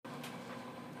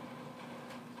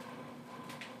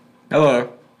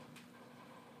Hello.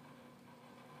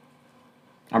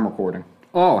 I'm recording.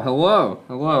 Oh, hello.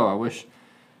 Hello. I wish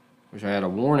I had a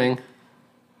warning.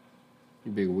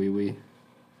 You big wee-wee.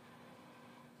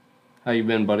 How you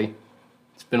been, buddy?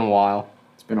 It's been a while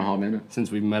It's been a hot minute. since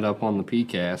we met up on the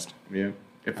PCast. Yeah.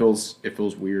 It feels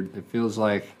weird. It feels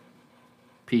like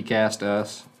PCast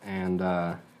us and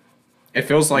It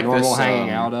feels like normal this hanging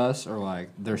out us are like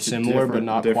they're similar but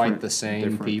not quite the same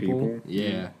different people.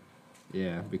 Yeah.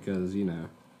 Yeah, because,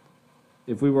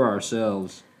 if we were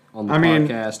ourselves on the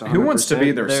podcast, who wants to be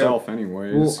 100%, their they're- self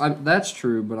anyways? Well, that's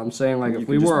true, but I'm saying, like, You if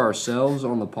can we just- were ourselves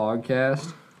on the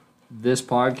podcast, this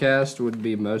podcast would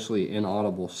be mostly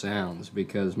inaudible sounds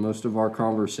because most of our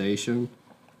conversation,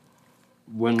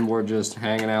 when we're just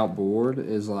hanging out bored,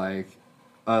 is like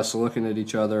us looking at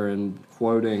each other and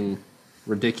quoting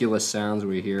ridiculous sounds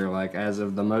we hear, like as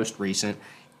of the most recent.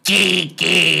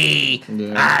 Kiki,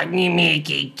 Yeah. give me a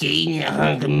kiki, a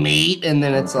hunk of meat, and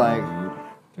then it's like,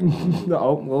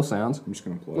 little sounds. I'm just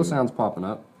gonna play. Little sounds popping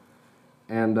up.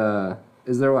 And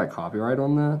is there like copyright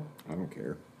on that? I don't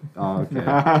care. Oh, okay.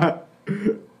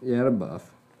 Yeah, the buff.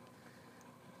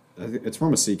 It's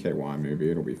from a CKY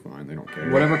movie. It'll be fine. They don't care.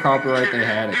 Whatever copyright they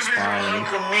had expired.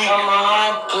 Come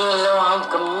on, kilo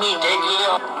hunk of meat.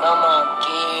 Come on,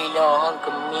 kilo hunk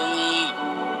of meat.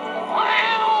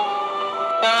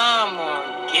 Come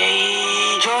on,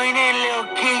 kid. Join in,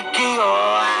 little Kiki.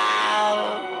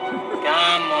 Wow.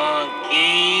 Come on,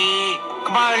 kid.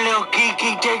 Come on, little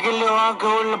Kiki. Take a little hunk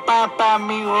of the papa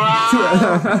me.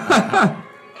 Wow.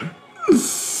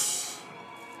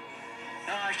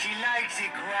 Oh, she likes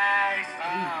it, Christ.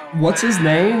 Oh, What's his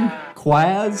name?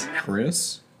 Quaz?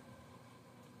 Chris?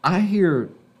 I hear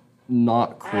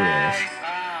not Chris. Christ.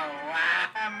 Oh,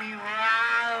 wow. Me,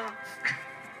 wow.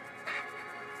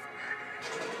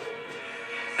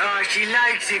 Oh, she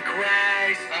likes it,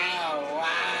 Christ. Oh,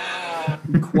 wow.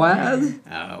 Quaz?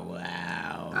 Oh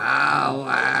wow. Oh,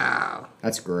 wow.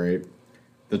 That's great.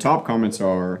 The top comments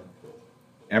are: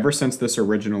 ever since this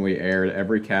originally aired,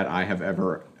 every cat I have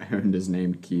ever owned is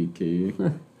named Kiki.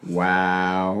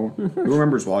 Wow. Who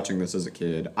remembers watching this as a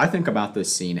kid? I think about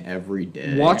this scene every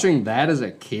day. Watching that as a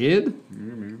kid?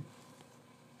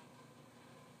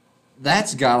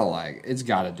 That's gotta it's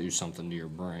gotta do something to your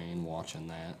brain watching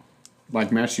that.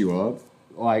 Like mess you up?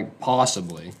 Like,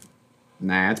 possibly.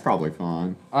 Nah, it's probably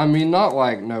fine. I mean, not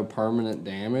like no permanent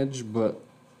damage, but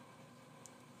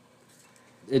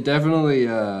it definitely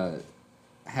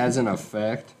has an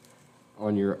effect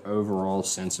on your overall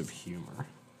sense of humor.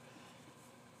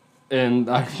 And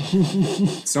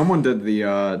Someone did the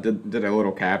did a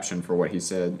little caption for what he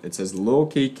said. It says, "Lil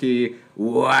Kiki,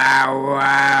 wow,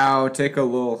 wow, take a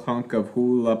little hunk of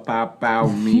hula pow pow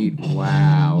meat,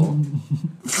 wow."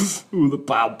 the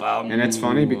pow pow. And it's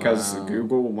funny because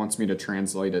Google wants me to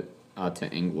translate it to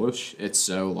English. It's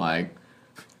so like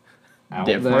Out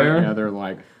different. there. Yeah, they're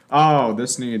like, "Oh,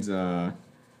 this needs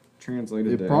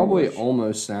translated." It to probably English.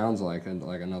 almost sounds like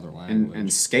another language.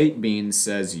 And Skate Beans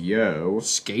says, "Yo,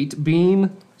 Skate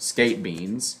bean. Skate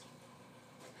Beans."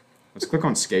 Let's click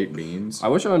on Skate Beans. I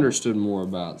wish I understood more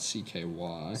about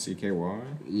CKY. CKY.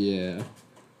 Yeah.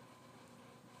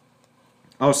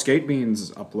 Oh, Skate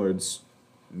Beans uploads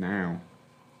now.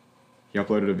 He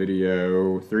uploaded a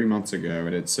video 3 months ago,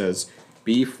 and it says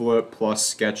B flip plus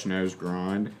sketch nose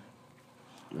grind.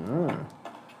 Ah.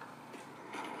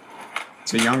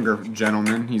 It's a younger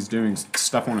gentleman. He's doing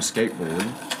stuff on a skateboard.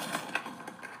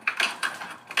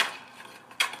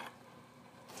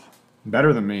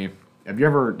 Better than me. Have you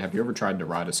ever tried to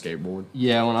ride a skateboard?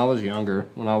 Yeah, when I was younger,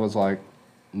 when I was like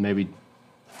maybe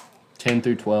 10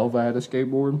 through 12, I had a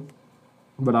skateboard.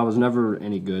 But I was never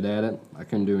any good at it. I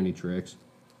couldn't do any tricks.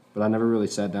 But I never really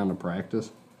sat down to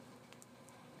practice.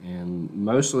 And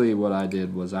mostly what I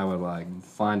did was I would like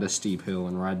find a steep hill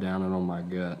and ride down it on my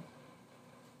gut.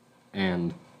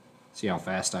 And see how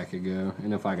fast I could go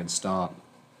and if I could stop.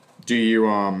 Do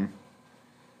you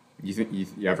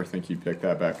you ever think you'd pick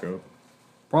that back up?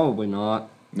 Probably not.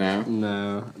 No.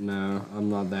 No, I'm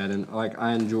not that in. Like,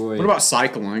 I enjoy What about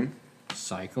cycling?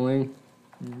 cycling.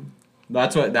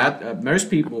 That's what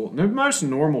most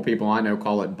normal people I know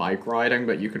call it bike riding,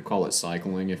 but you could call it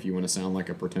cycling if you want to sound like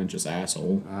a pretentious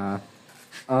asshole.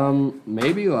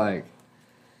 Maybe like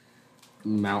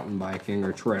mountain biking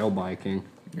or trail biking.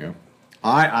 Yeah.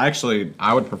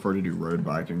 I would prefer to do road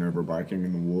biking over biking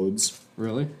in the woods.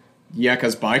 Really? Yeah,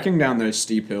 because biking down those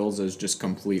steep hills is just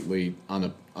completely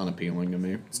unappealing to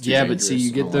me. It's too Yeah, but see, dangerous.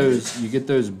 you get I don't like you get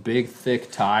those big thick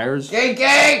tires.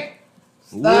 Kiki!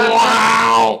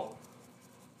 Wow!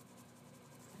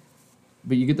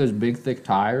 But you get those big thick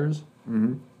tires.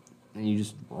 Mm-hmm. and you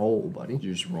just roll, buddy.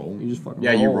 You just roll. You just fucking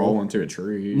Yeah, you roll. roll into a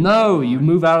tree. No, you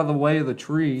move out of the way of the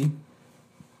tree.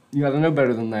 You gotta know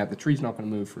better than that. The tree's not gonna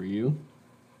move for you.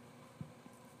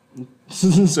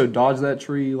 So dodge that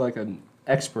tree like an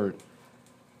expert.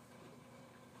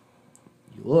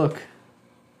 You look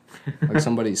like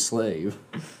somebody's slave.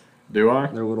 Do I?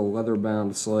 Their little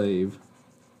leather-bound slave.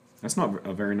 That's not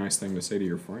a very nice thing to say to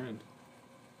your friend.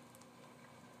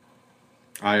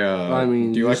 I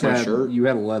mean, do you like just my had- shirt? You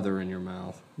had leather in your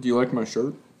mouth. Do you like my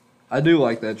shirt? I do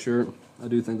like that shirt. I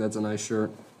do think that's a nice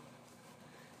shirt.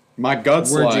 My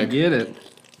guts Where'd like. you get it,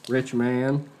 rich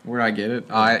man? Where'd I get it?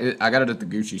 I got it at the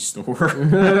Gucci store.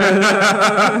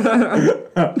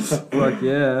 Fuck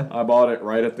yeah. I bought it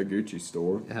right at the Gucci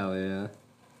store. Hell yeah.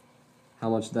 How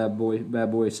much did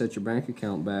bad boy set your bank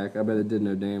account back? I bet it did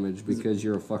no damage because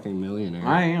you're a fucking millionaire.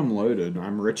 I am loaded.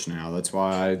 I'm rich now. That's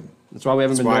why That's why we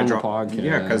haven't been doing the podcast.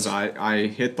 Yeah, because I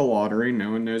hit the lottery.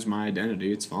 No one knows my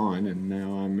identity. It's fine, and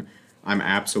now I'm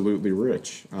absolutely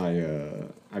rich. I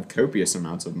have copious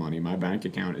amounts of money. My bank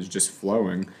account is just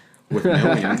flowing with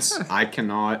millions. I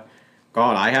cannot.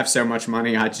 God, I have so much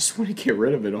money. I just want to get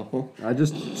rid of it all.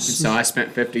 So I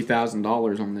spent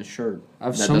 $50,000 on this shirt. I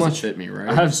have that so doesn't much. fit me, right?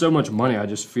 I have so much money. I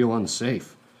just feel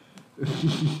unsafe.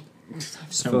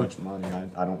 so much money.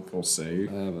 I don't feel safe.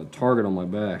 I have a target on my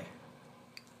back.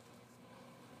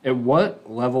 At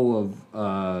what level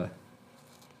of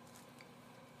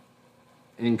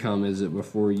income is it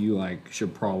before you like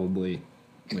should probably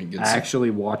Like it's, actually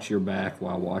watch your back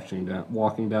while walking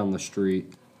down the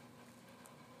street?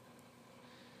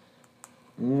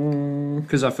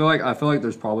 Because I feel like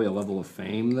there's probably a level of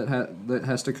fame that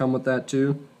has to come with that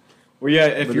too. well, yeah.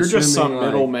 If but you're just some assuming,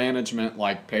 middle like- management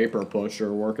like paper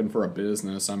pusher working for a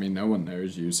business, I mean, no one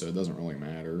knows you, so it doesn't really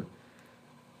matter.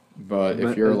 But if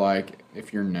But, you're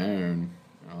if you're known,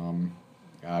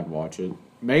 I'd watch it.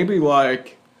 Maybe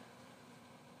like,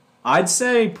 I'd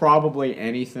say probably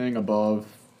anything above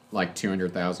like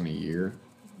 200,000 a year,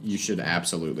 you should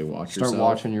absolutely watch Start yourself.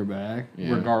 watching your back,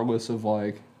 Yeah. regardless of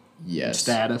like Yes.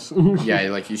 status. Yeah,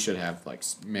 like you should have like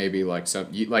maybe like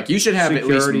you should have at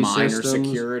least Security minor systems.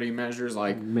 security measures.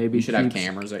 Like Maybe you should have keep-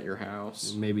 cameras at your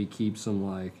house. Maybe keep some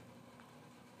like,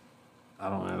 I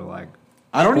don't know, like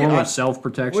I don't form even. of self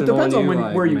protection. Well, it depends on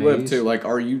like where you live mace. too. Like,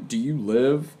 do you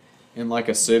live in like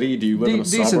a city? Do you live in a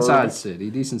Decent suburb? sized city,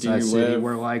 decent Do you sized city live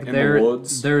where like in the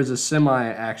woods? there's a semi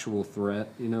actual threat.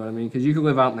 You know what I mean? Because you can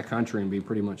live out in the country and be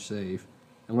pretty much safe,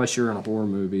 unless you're in a horror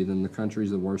movie. Then the country's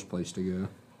the worst place to go.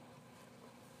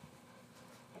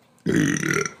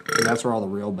 And that's where all the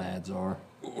real bads are.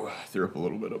 I threw up a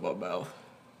little bit of my mouth.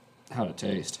 How'd it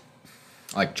taste?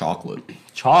 Like chocolate.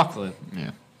 Chocolate.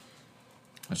 Yeah.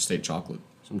 I just ate chocolate.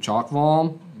 Some chalk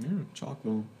vom. Yeah,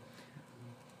 chocolate.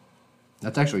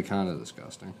 That's actually kind of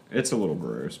disgusting. It's a little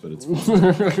gross, but it's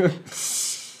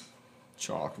fine.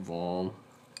 Chalk vom.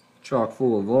 Chock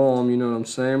full of vom, you know what I'm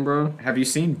saying, bro? Have you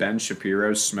seen Ben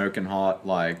Shapiro's smoking hot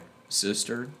like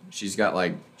sister? She's got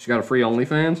like She got a free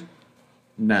OnlyFans?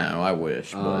 no, I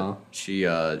wish, but she's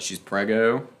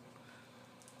preggo.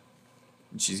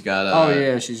 She's got Oh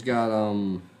yeah, she's got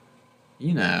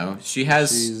you know, she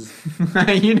has she's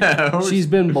you know, she's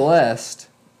been blessed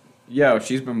yeah,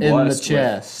 she's been in blessed the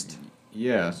chest.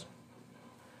 Yes.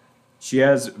 She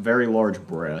has very large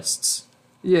breasts.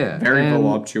 Yeah. Very and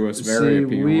voluptuous, very see,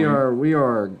 appealing. we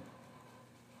are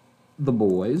the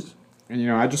boys. And you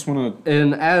know, I just want to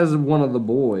And as one of the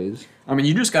boys, I mean,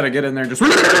 you just got to get in there just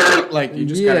like you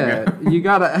just got to go. you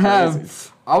gotta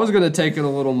have. I was gonna take it a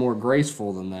little more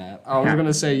graceful than that. I was Yeah.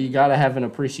 gonna say you gotta have an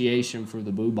appreciation for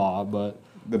the booba, but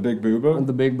The big booba?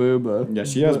 the big booba. Yeah,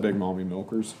 she has big mommy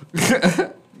milkers.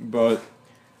 But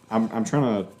I'm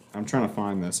trying to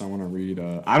find this. I want to read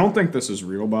I don't think this is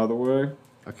real, by the way,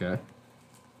 Okay.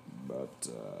 but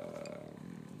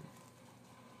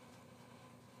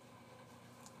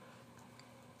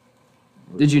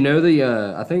Did you know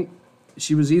the? I think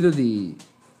she was either the,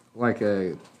 like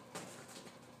a.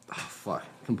 Oh, fuck!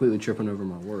 Completely tripping over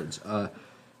my words.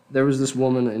 There was this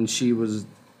woman, and she was,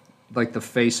 like the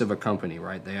face of a company,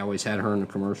 right? They always had her in the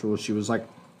commercials. She was like,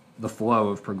 the flow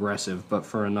of Progressive, but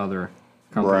for another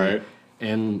company. Right.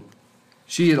 And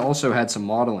she had also had some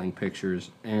modeling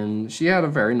pictures, and she had a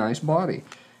very nice body.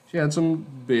 She had some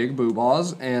big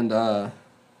boob-ahs, and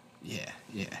yeah.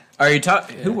 are you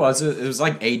talking? Who was it? It was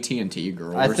like AT&T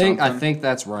girl. I or think something.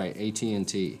 that's right,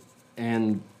 AT&T,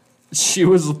 and she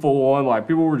was full on like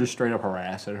people were just straight up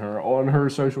harassing her on her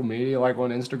social media, like on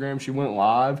Instagram. She went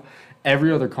live.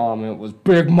 Every other comment was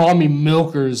big mommy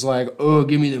milkers, like oh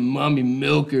give me the mommy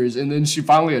milkers, and then she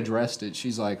finally addressed it.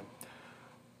 She's like,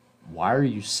 why are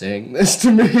you saying this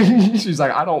to me? She's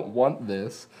like, I don't want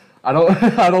this. I don't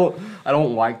I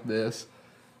don't like this.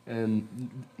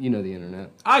 And you know the internet.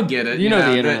 I get it. You know the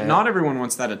that internet. not everyone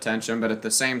wants that attention, but at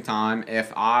the same time,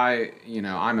 if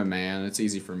I'm a man, it's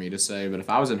easy for me to say, but if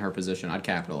I was in her position, I'd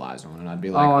capitalize on it. I'd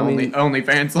be like,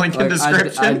 OnlyFans link in Like,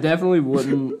 description. I definitely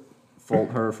wouldn't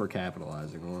fault her for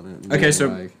capitalizing on it. and Okay, being so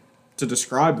like, to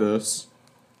describe this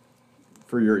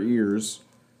for your ears,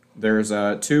 there's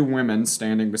two women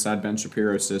standing beside Ben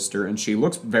Shapiro's sister, and she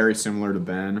looks very similar to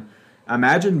Ben.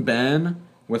 Imagine Ben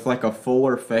with like a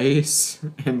fuller face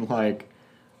and like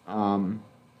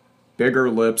bigger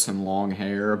lips and long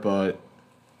hair, but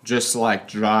just like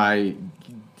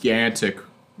gigantic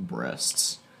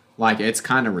breasts. Like, it's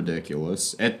kind of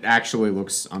ridiculous. It actually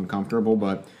looks uncomfortable,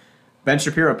 but Ben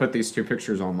Shapiro put these two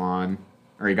pictures online,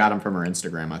 or he got them from her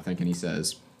Instagram, I think, and he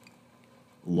says,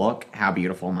 "Look how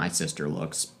beautiful my sister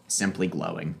looks. Simply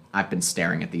glowing. I've been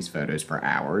staring at these photos for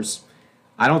hours."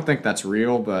 I don't think that's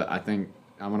real, but I think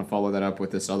I'm going to follow that up with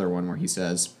this other one where he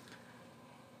says,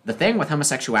 "The thing with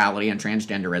homosexuality and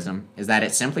transgenderism is that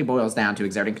it simply boils down to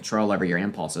exerting control over your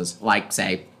impulses. Like,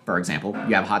 say, for example,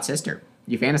 you have a hot sister.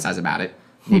 You fantasize about it.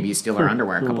 Maybe you steal her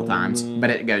underwear a couple times,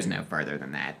 but it goes no further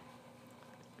than that."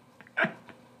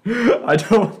 I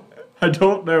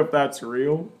don't know if that's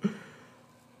real,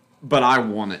 but I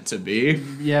want it to be.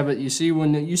 Yeah, but you see,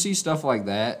 when you see stuff like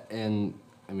that, and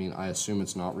I mean, I assume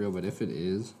it's not real, but if it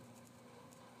is,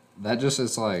 that just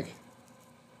is like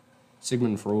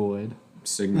Sigmund Freud.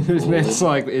 Sigmund Freud. It's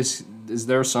like, is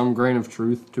there some grain of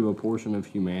truth to a portion of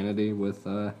humanity with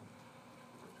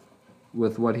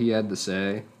what he had to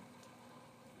say?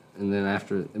 And then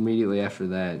immediately after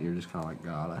that, you're just kind of like,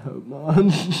 God, I hope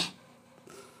not.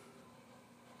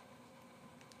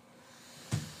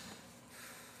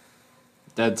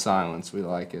 Dead silence. We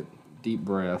like it. Deep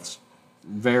breaths.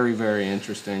 Very, very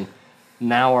interesting.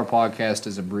 Now our podcast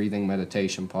is a breathing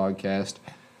meditation podcast.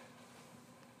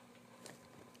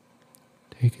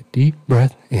 Take a deep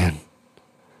breath in.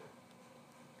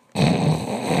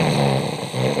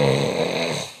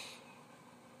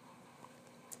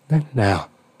 Let it out.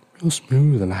 Real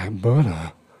smooth like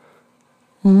butter.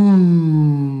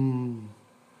 Now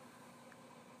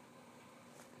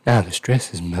the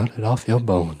stress is melted off your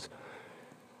bones.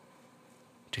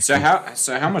 So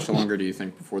how much longer do you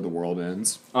think before the world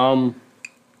ends?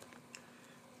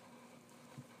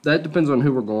 That depends on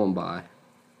who we're going by.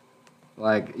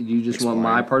 Like, you just want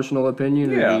my Explain. personal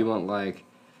opinion, or Yeah. do you want like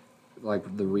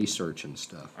the research and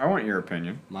stuff? I want your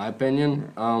opinion. My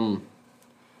opinion,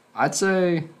 I'd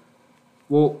say,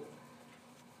 well,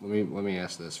 let me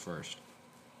ask this first.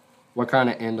 What kind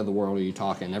of end of the world are you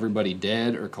talking? Everybody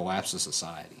dead or collapse of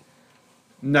society?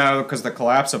 No, because the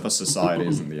collapse of a society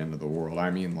isn't the end of the world. I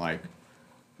mean, like,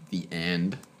 the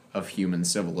end of human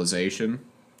civilization.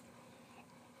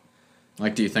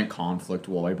 Like, do you think conflict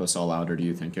will wipe us all out, or do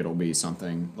you think it'll be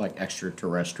something, like,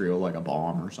 extraterrestrial, like a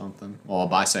bomb or something? Well,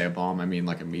 if I say a bomb, I mean,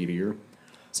 like, a meteor.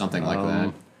 Something like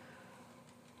that.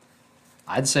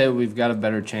 I'd say we've got a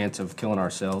better chance of killing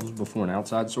ourselves before an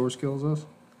outside source kills us.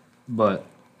 But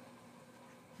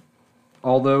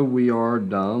although we are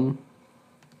dumb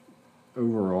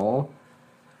overall,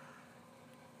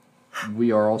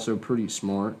 we are also pretty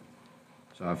smart.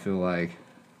 So I feel like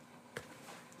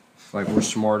we're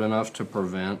smart enough to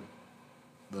prevent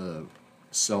the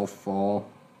self-fall,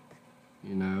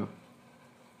 you know?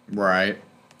 Right.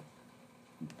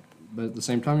 But at the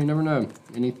same time, you never know.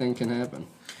 Anything can happen.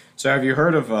 So have you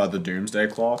heard of the Doomsday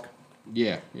Clock?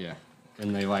 Yeah.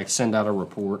 And they, like, send out a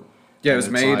report. Yeah, it was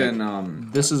It's made like, in...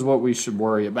 This is what we should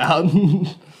worry about.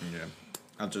 Yeah.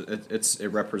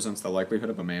 It represents the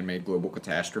likelihood of a man-made global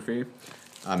catastrophe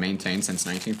maintained since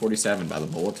 1947 by the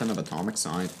Bulletin of Atomic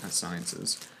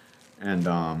Sciences.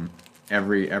 And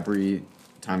every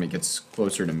time it gets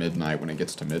closer to midnight, when it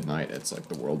gets to midnight, it's like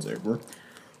the world's over.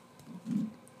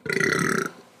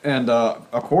 And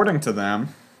according to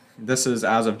them, this is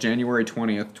as of January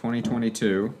 20th,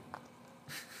 2022.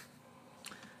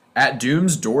 At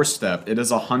Doom's doorstep, it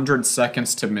is 100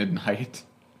 seconds to midnight.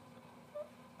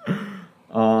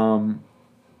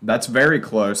 That's very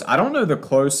close. I don't know the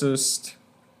closest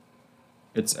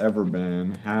it's ever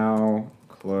been. How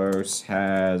close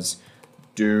has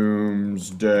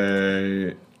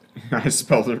Doomsday... I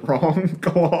spelled it wrong.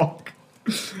 Clock.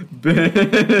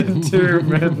 Been to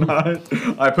midnight.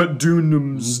 I put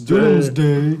Doomsday.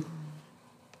 Let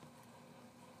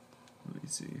me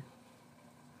see.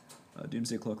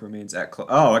 Doomsday Clock remains at...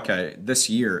 oh, okay. This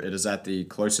year, it is at the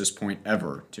closest point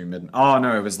ever to midnight. Oh,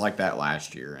 no, it was like that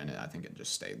last year, and I think it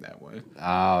just stayed that way.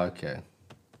 Oh, okay.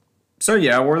 So,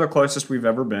 yeah, we're the closest we've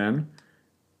ever been.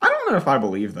 I don't know if I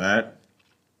believe that.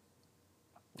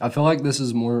 I feel like this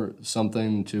is more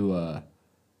something to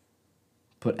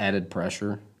put added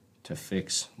pressure to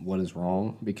fix what is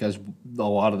wrong, because a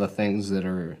lot of the things that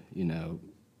are,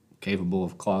 capable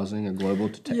of causing a global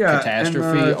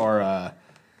catastrophe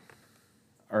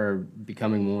are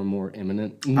becoming more and more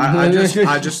imminent.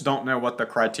 I just don't know what the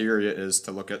criteria is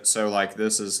to look at. So like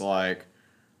this is like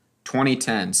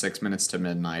 2010, 6 minutes to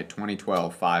midnight.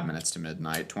 2012, 5 minutes to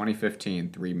midnight. 2015,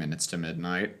 3 minutes to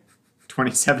midnight.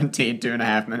 2017,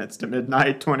 2.5 minutes to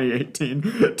midnight.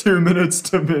 2018, 2 minutes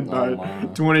to midnight. Oh, wow.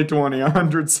 2020,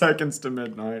 100 seconds to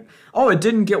midnight. Oh, it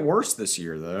didn't get worse this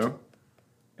year though.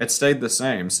 It stayed the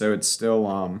same, so it's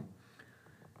still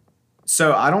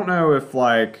So I don't know if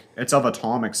like it's of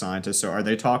atomic scientists. So are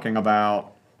they talking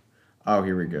about? Oh,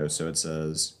 here we go. So it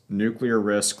says nuclear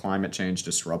risk, climate change,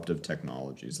 disruptive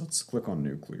technologies. Let's click on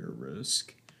nuclear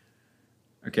risk.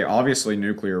 Okay, obviously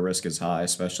nuclear risk is high,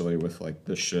 especially with like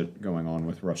the shit going on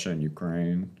with Russia and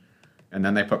Ukraine. And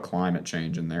then they put climate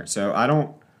change in there. So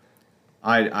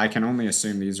I can only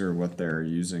assume these are what they're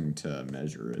using to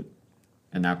measure it.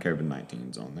 And now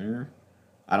COVID-19's on there.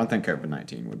 I don't think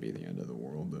COVID-19 would be the end of the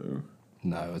world though.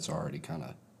 No, it's already kind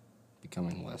of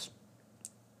becoming less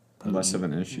Less of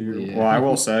an issue. Yeah. Well, I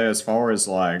will say as far as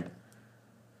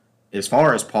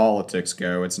politics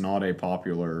go, it's not a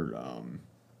popular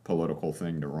political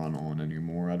thing to run on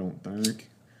anymore, I don't think.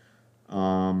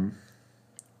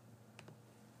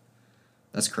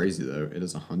 That's crazy though. It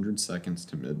is 100 seconds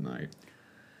to midnight.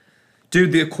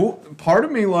 Dude, the cool part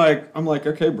of me, I'm like,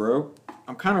 okay, bro,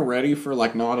 I'm kind of ready for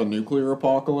not a nuclear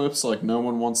apocalypse. Like, no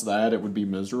one wants that. It would be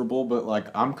miserable. But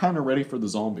I'm kind of ready for the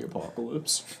zombie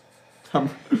apocalypse.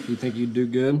 You think you'd do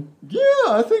good? Yeah,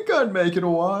 I think I'd make it a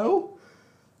while.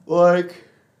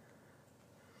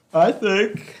 I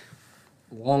think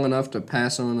Long enough to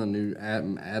pass on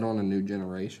add on a new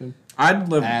generation. I'd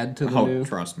live. Add to the new.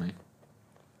 Trust me,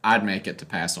 I'd make it to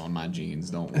pass on my genes.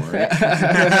 Don't worry.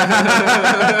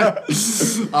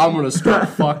 I'm gonna start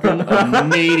fucking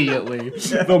immediately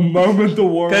the moment the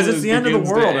world. Because it's the end of the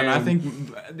begins to world, and I end.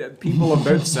 think people of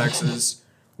both sexes,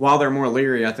 while they're more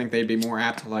leery, I think they'd be more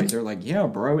apt to they're like, yeah,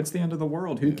 bro, it's the end of the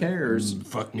world. Who cares?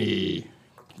 Fuck me.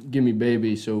 Give me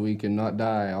baby so we can not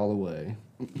die all the way.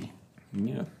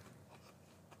 Yeah.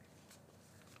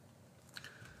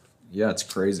 Yeah, it's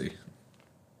crazy.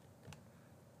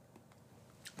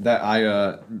 That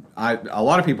a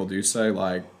lot of people do say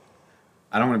I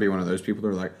don't want to be one of those people that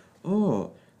are like,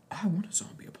 oh, I want a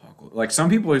zombie apocalypse. Like some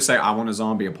people who say I want a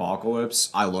zombie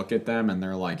apocalypse, I look at them and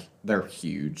they're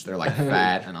huge. They're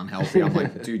fat and unhealthy. I'm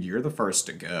like, dude, you're the first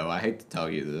to go. I hate to tell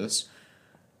you this.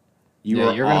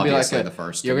 You're gonna be the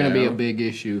first. You're gonna be a big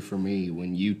issue for me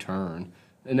when you turn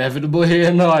inevitably,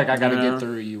 and I gotta get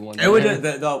through you one day. It would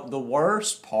the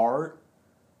worst part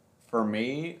for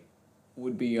me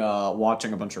would be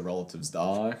watching a bunch of relatives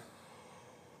die.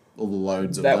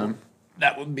 Loads of them.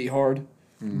 That would be hard,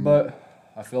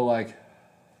 but I feel like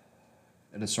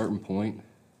at a certain point,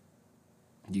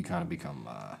 you kind of become.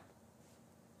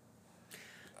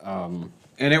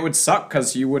 And it would suck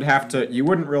because you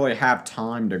wouldn't really have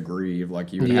time to grieve.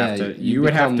 Like you would have to, you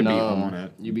would have to be on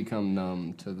it. You become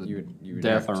numb to the You would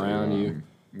death have to, around you.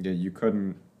 Yeah, you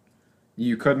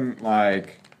couldn't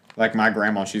like my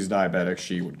grandma. She's diabetic.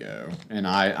 She would go, and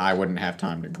I wouldn't have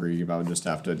time to grieve. I would just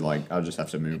have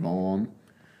to move on.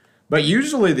 But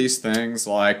usually these things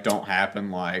don't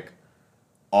happen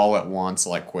all at once,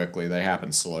 quickly. They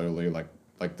happen slowly, like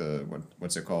the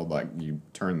what's it called? You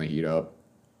turn the heat up.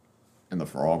 And the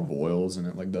frog boils and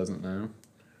it doesn't know.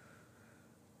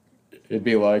 It'd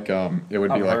be it would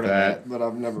be like that. But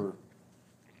I've never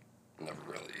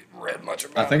really read much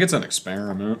about it. I think it's an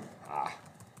experiment.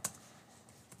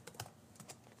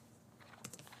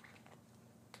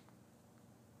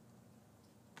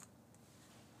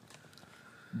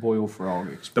 Boil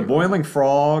frog experiment. The boiling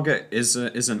frog is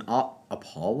an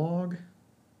apologue.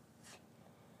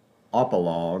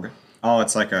 Apologue. Oh,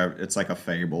 it's like a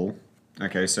fable.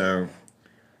 Okay, so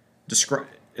so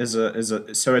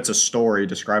it's a story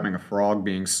describing a frog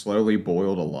being slowly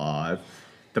boiled alive.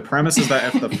 The premise is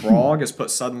that if the frog is put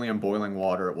suddenly in boiling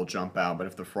water, it will jump out. But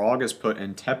if the frog is put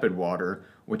in tepid water,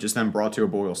 which is then brought to a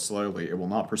boil slowly, it will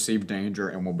not perceive danger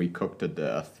and will be cooked to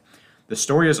death. The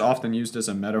story is often used as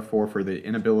a metaphor for the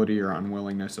inability or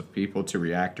unwillingness of people to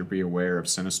react or be aware of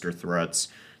sinister threats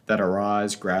that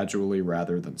arise gradually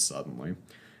rather than suddenly.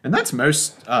 And that's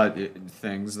most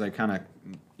things. They kind of,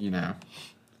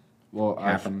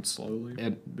 happen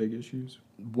slowly. Big issues.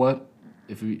 What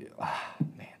if we...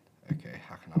 man, okay,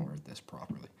 how can I word this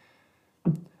properly?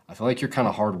 I feel like you're kind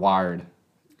of hardwired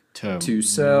to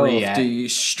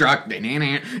self-destruct.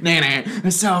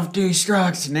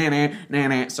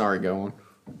 Self-destruct. Sorry, go on.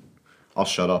 I'll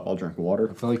shut up. I'll drink water.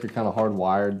 I feel like you're kind of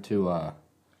hardwired to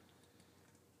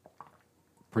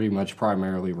pretty much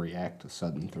primarily react to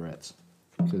sudden threats.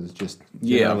 Because just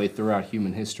generally throughout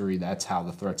human history, that's how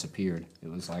the threats appeared.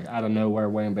 It was like, out of nowhere,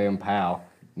 wham, bam, pow.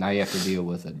 Now you have to deal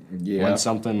with it. Yeah. When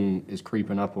something is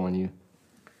creeping up on you,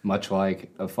 much like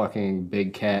a fucking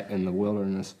big cat in the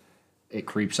wilderness, it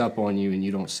creeps up on you and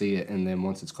you don't see it, and then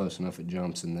once it's close enough, it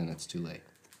jumps, and then it's too late.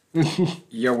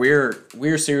 Yeah,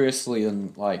 we're seriously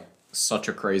in like such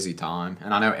a crazy time,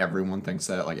 and I know everyone thinks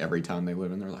that like every time they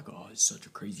live in, they're like, "Oh, it's such a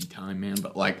crazy time, man."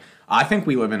 But like, I think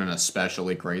we live in an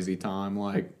especially crazy time.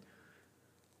 Like,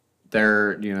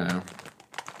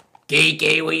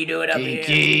 Kiki, what you doing up here?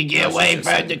 Kiki, get away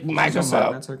from the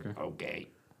microphone. That's okay. Okay.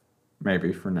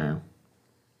 Maybe for now.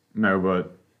 No,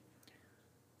 but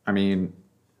I mean,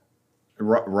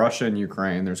 Russia and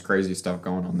Ukraine, there's crazy stuff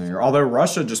going on there. Although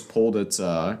Russia just pulled its,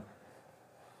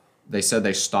 they said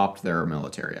they stopped their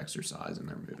military exercise and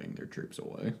they're moving their troops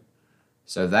away.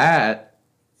 So that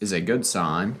is a good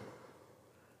sign.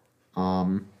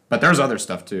 But there's other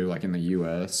stuff too, like in the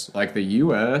U.S. Like the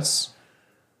U.S.,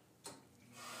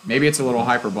 maybe it's a little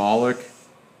hyperbolic,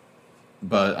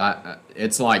 but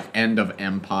it's like end of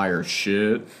empire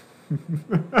shit.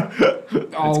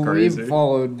 Oh, crazy. we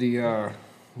followed the path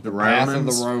of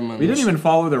the Romans. We didn't even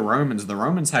follow the Romans. The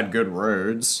Romans had good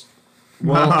roads.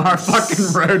 Well, our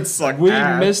fucking roads suck. We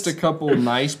ass. missed a couple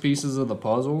nice pieces of the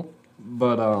puzzle,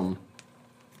 but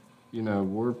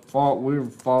we're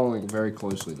following very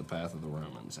closely the path of the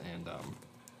Romans, and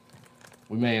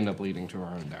we may end up leading to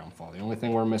our own downfall. The only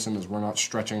thing we're missing is we're not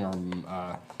stretching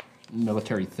our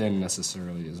military thin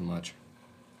necessarily as much.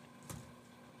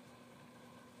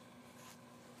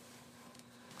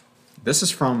 This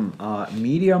is from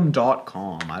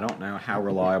medium.com. I don't know how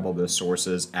reliable this source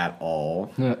is at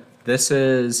all. Yeah. This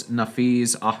is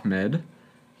Nafiz Ahmed.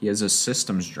 He is a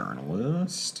systems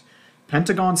journalist.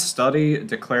 Pentagon study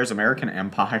declares American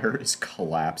empire is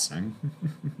collapsing.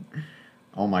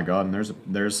 Oh my god, and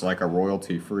there's like a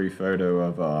royalty-free photo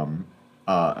of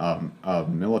a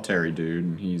military dude,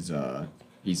 and he's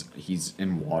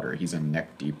in water. He's in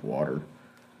neck-deep water.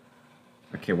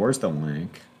 Okay, where's the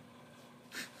link?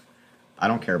 I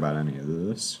don't care about any of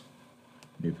this.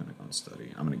 New Pentagon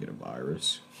study. I'm gonna get a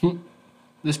virus.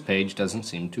 This page doesn't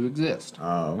seem to exist.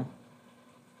 Oh.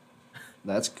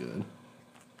 That's good.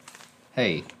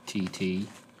 Hey, TT.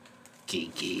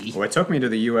 Kiki. Well, it took me to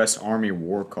the U.S. Army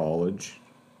War College.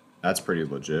 That's pretty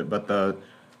legit. But the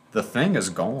thing is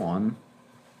gone.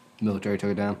 Military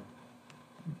took it down.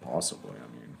 Possibly, I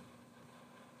mean.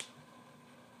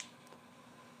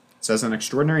 It says an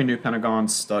extraordinary new Pentagon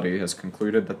study has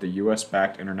concluded that the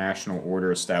U.S.-backed international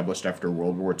order established after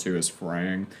World War II is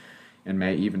fraying and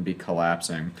may even be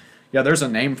collapsing. Yeah, there's a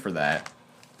name for that.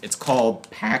 It's called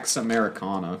Pax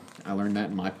Americana. I learned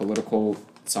that in my political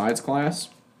science class.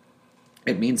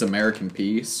 It means American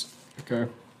peace.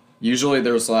 Okay. Usually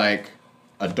there's like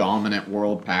a dominant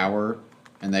world power,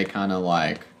 and they kind of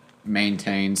like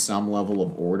maintain some level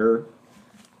of order.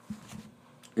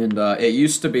 And it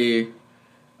used to be,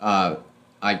 I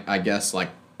guess, like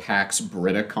Pax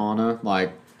Briticana,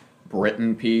 like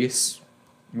Britain peace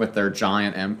with their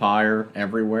giant empire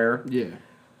everywhere. Yeah.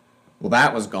 Well,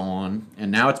 that was gone,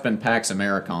 and now it's been Pax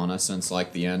Americana since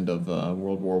like the end of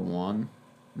World War One.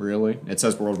 Really, it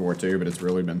says World War II, but it's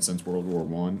really been since World War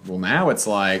One. Well, now it's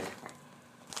like,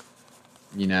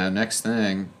 next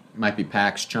thing might be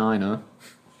Pax China.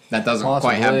 That doesn't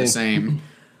quite have the same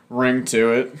ring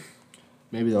to it.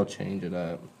 Maybe they'll change it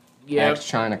up. Yep. Pax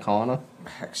China Kana.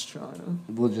 Pax China.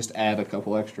 We'll just add a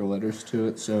couple extra letters to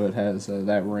it so it has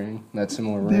that ring, that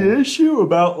similar The ring. issue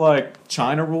about like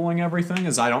China ruling everything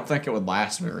is I don't think it would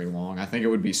last very long. I think it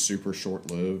would be super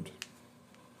short-lived.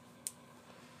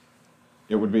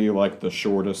 It would be like the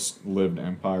shortest lived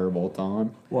empire of all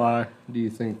time. Why do you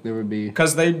think there would be?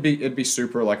 Because it'd be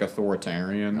super like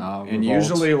authoritarian, and revolts.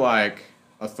 usually like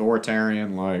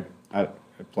authoritarian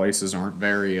places aren't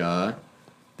very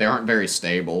they aren't very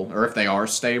stable, or if they are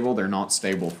stable, they're not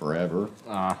stable forever.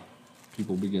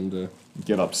 People begin to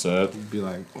Get upset. be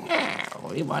like,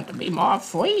 We want to be more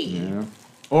free. Yeah.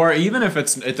 Or even if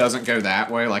it doesn't go that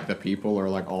way, like the people are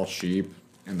like all sheep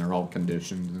and they're all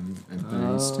conditioned and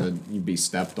things to be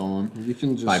stepped on you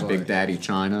can just by like, Big Daddy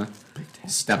China.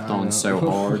 Stepped on China. so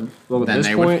hard. Well, at then this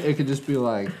they point, would it could just be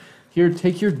like, here,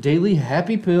 take your daily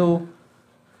happy pill,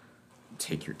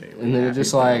 take your daily. and then it happy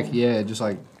just pill. it just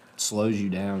like slows you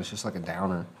down. It's just like a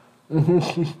downer.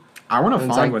 I want to And it's find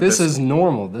like, what this is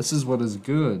normal. This is what is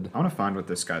good. I want to find what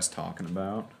this guy's talking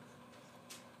about.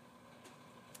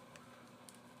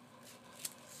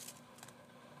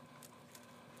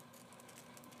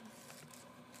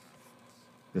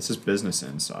 This is Business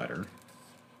Insider.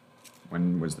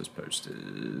 When was this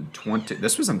posted?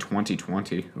 This was in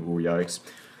 2020. Oh, yikes.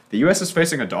 The U.S. is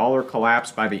facing a dollar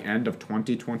collapse by the end of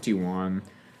 2021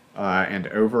 and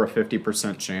over a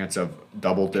 50% chance of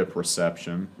double-dip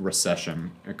recession,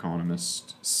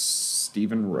 economist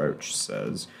Stephen Roach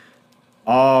says.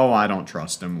 Oh, I don't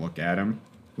trust him. Look at him.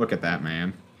 Look at that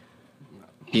man.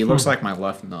 He looks like my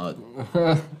left nut.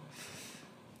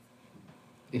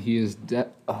 He is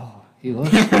dead. Oh, he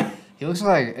looks. He looks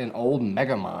like an old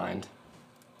Megamind.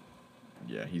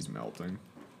 Yeah, he's melting.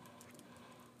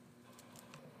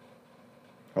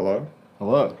 Hello?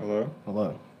 Hello. Hello?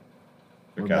 Hello.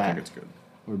 We're Okay, I back. think it's good.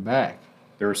 We're back.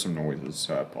 There were some noises,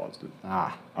 so I paused it.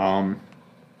 Ah.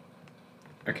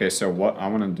 Okay, so what I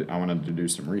wanted to do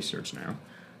some research now.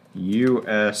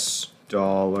 U.S.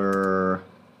 dollar.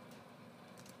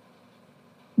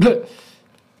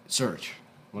 Search.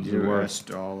 What's the word? U.S.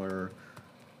 dollar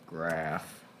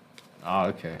graph. Oh,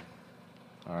 okay.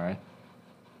 All right.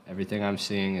 Everything I'm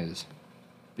seeing is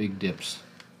big dips.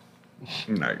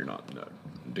 No, you're not. No.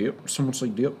 Dip. Someone say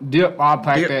dip. Dip. I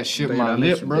pack Dip. that shit in Dude, my I need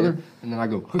lip, some brother, dip. and then I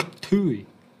go tooey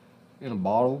in a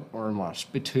bottle or in my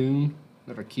spittoon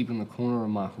that I keep in the corner of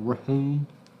my room.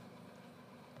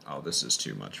 Oh, this is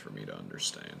too much for me to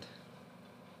understand.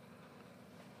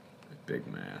 Big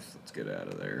math. Let's get out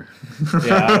of there.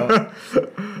 Yeah.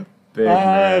 Big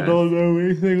I math. don't know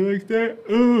anything like that.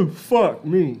 Oh, fuck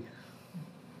me.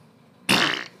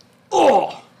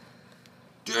 Oh,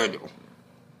 Daniel,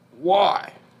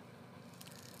 why?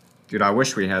 Dude, I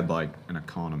wish we had like an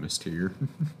economist here.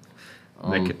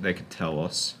 They could tell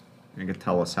us. They could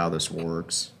tell us how this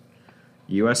works.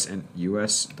 U.S.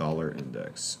 dollar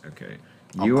index. Okay.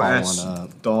 I'll U.S. call one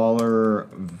up. dollar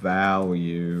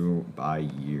value by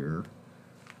year.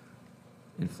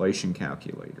 Inflation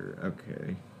calculator.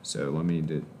 Okay. So let me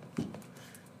do.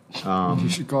 You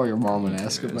should call your mom and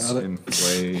ask US about it.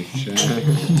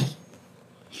 inflation.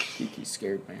 Kiki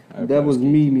scared me. That was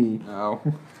Mimi. No.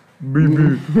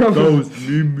 Mimi. That was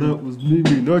Mimi. That was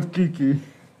Mimi, not Kiki.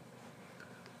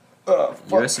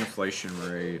 U.S. inflation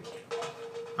rate.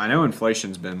 I know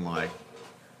inflation's been like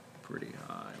pretty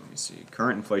high. Let me see.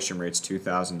 Current inflation rate's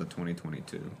 2000 to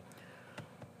 2022.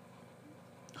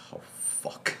 Oh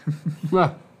fuck.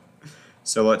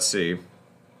 So let's see.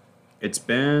 It's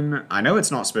been. I know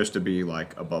it's not supposed to be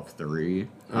like above 3.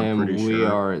 I'm And pretty we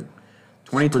sure. are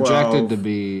 2012. projected to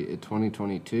be at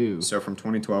 2022. So from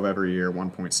 2012 every year,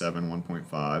 1.7,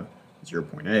 1.5, 0.8,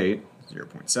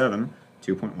 0.7, 2.1, 2.1,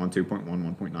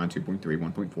 1.9, 2.3,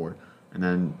 1.4, and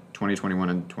then 2021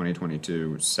 and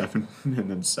 2022, 7, and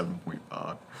then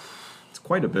 7.5. It's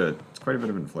quite a bit. It's quite a bit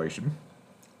of inflation.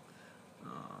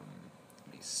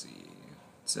 Let me see.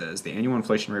 It says the annual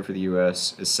inflation rate for the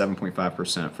U.S. is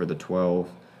 7.5% for the 12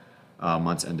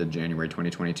 months ended January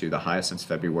 2022, the highest since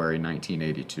February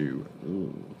 1982.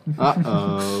 Ooh.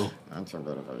 Uh-oh. That's a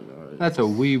bit of a... That's a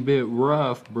wee bit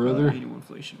rough, brother. Annual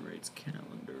inflation rates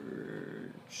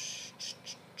calendar.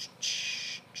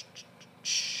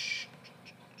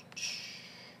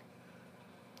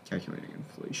 Calculating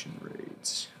inflation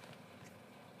rates.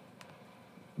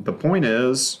 The point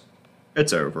is,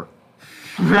 it's over.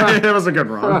 It was a good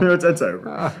run. It's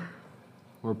over.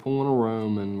 We're pulling a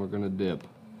Rome and we're going to dip.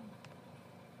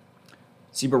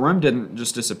 See, but Rome didn't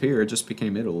just disappear. It just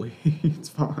became Italy. It's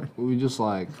fine. We just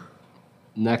like,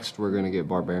 next we're going to get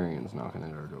barbarians knocking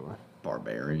at our door.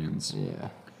 Barbarians. Yeah.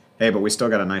 Hey, but we still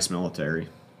got a nice military.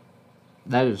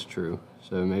 That is true.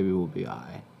 So maybe we'll be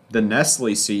aight. The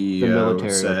Nestle CEO military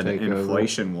will said take over.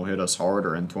 inflation will hit us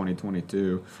harder in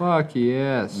 2022. Fuck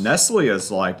yes. Nestle is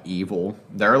like evil.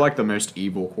 They're like the most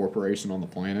evil corporation on the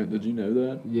planet. Did you know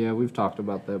that? Yeah, we've talked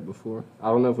about that before. I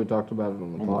don't know if we talked about it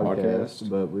on the podcast,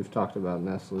 but we've talked about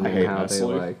Nestle I and hate how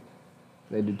Nestle.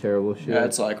 they do terrible shit. Yeah,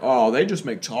 it's like, oh, they just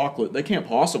make chocolate. They can't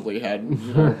possibly have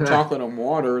chocolate and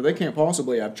water. They can't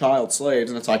possibly have child slaves.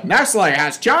 And it's like, Nestle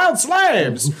has child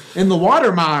slaves in the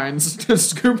water mines,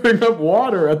 just scooping up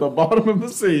water at the bottom of the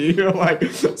sea. Like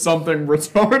something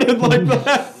retarded like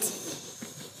that.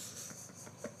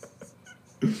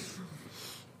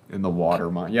 In the water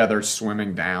mine. Yeah, they're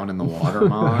swimming down in the water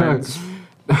mines.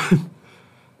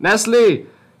 Nestle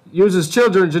uses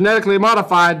children genetically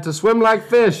modified to swim like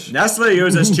fish. Nestle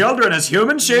uses children as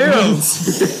human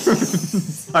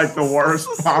shields. Like the worst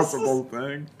possible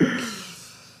thing.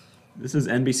 This is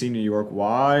NBC New York.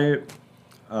 Why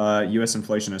U.S.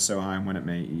 inflation is so high and when it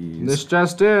may ease. This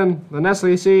just in, the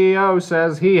Nestle CEO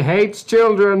says he hates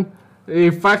children. He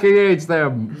fucking hates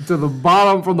them to the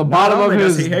bottom, from the bottom of only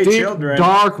does his he hate deep, children,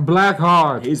 dark, black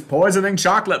heart. He's poisoning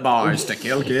chocolate bars to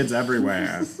kill kids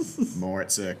everywhere. More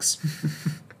at 6.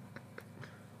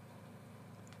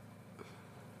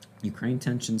 Ukraine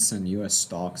tensions send U.S.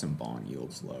 stocks and bond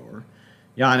yields lower.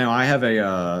 Yeah, I know. I have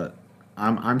a.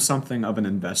 I'm something of an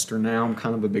investor now. I'm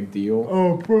kind of a big deal.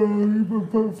 Oh, bro,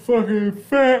 you fucking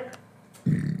fat.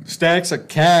 Stacks of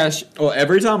cash. Well,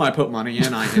 every time I put money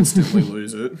in, I instantly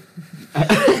lose it.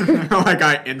 Like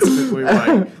I instantly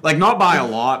like not by a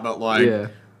lot, but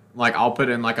like I'll put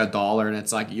in like $1 and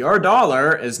it's like your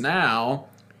dollar is now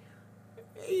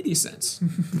 80 cents.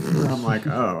 I'm like,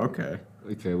 oh, okay.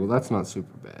 Okay, well that's not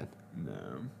super bad.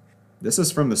 No. This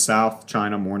is from the South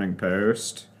China Morning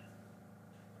Post.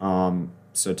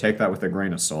 So take that with a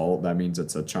grain of salt. That means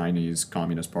it's a Chinese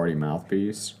Communist Party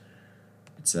mouthpiece.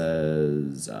 It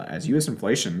says, as U.S.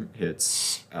 inflation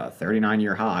hits a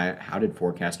 39-year high, how did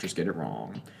forecasters get it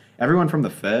wrong? Everyone from the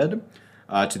Fed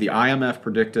to the IMF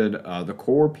predicted the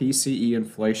core PCE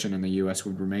inflation in the U.S.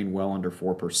 would remain well under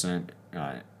 4%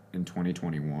 in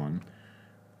 2021.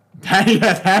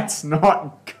 That's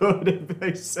not good if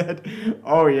they said,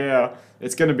 oh yeah,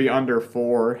 it's going to be under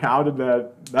 4. How did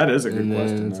that is a good And then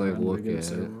question. it's like, How did look they get at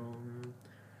so it. wrong?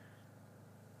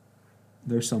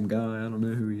 There's some guy, I don't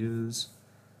know who he is.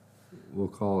 We'll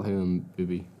call him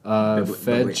Bibby. Bibby.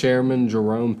 Fed Chairman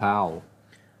Jerome Powell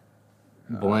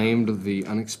blamed the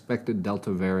unexpected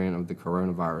Delta variant of the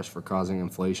coronavirus for causing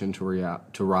inflation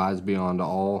to rise beyond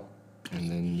all. And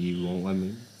then you won't let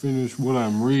me finish what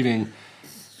I'm reading.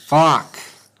 Fuck.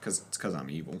 It's because I'm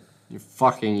evil. You're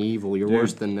fucking evil. You're Dude.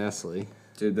 worse than Nestle.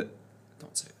 Dude,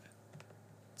 don't say that.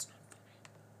 It's not funny.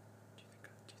 Do you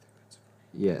think that's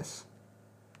funny? Yes.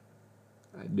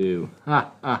 I do.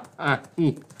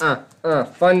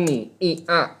 Funny.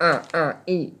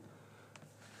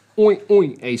 Oi,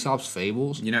 oi. Aesop's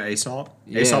Fables. You know Aesop?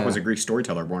 Yeah. Aesop was a Greek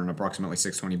storyteller born in approximately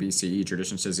 620 BCE.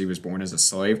 Tradition says he was born as a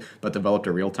slave, but developed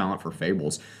a real talent for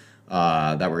fables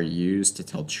that were used to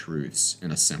tell truths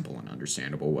in a simple and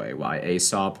understandable way. While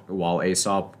Aesop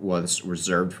was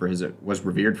revered for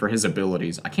his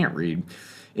abilities, I can't read.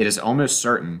 It is almost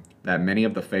certain that many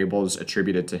of the fables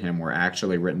attributed to him were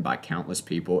actually written by countless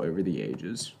people over the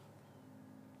ages.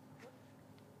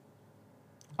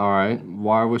 All right.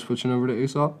 Why are we switching over to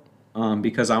Aesop?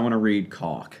 Because I want to read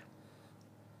Cock.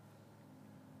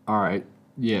 All right.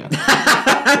 Yeah.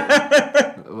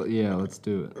 Yeah, let's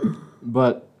do it.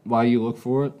 But while you look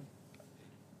for it,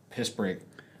 piss break.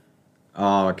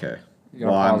 Oh, okay. You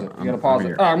gotta pause it. You gotta pause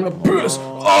it. I'm I'm gonna piss.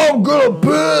 I'm gonna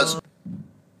piss.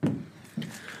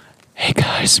 Hey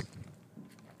guys,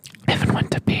 Evan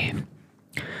went to pee.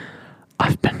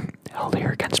 I've been held here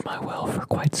against my will for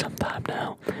quite some time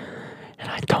now,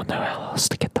 and I don't know how else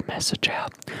to get the message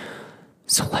out.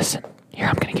 So listen, here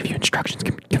I'm gonna give you instructions.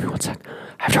 Give me 1 sec.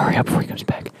 I have to hurry up before he comes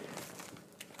back.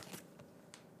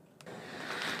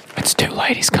 It's too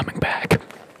late, he's coming back.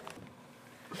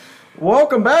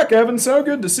 Welcome back, Evan. So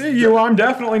good to see you. I'm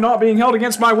definitely not being held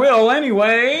against my will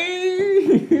anyway.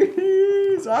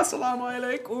 Assalamu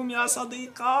alaikum, ya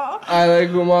sadiqa.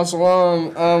 Alaikum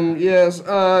assalam. Yes,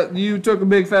 you took a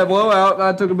big fat blowout, and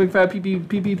I took a big fat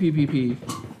pee.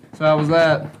 So how was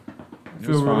that?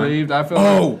 Feel fine. relieved? I feel Oh!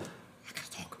 like I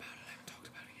gotta talk about it. I haven't talked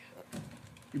about it yet.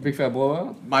 your big fat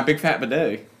blowout? My big fat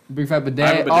bidet. Big fat I have a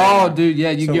bidet? bidet. Oh, dude, yeah,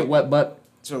 you So- get wet butt.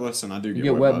 So listen, I do You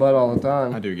get wet butt all the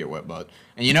time. I do get wet butt.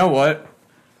 And you know what?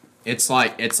 It's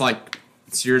like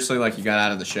seriously like you got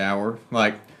out of the shower.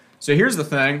 Like, so here's the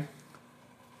thing.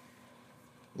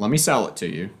 Let me sell it to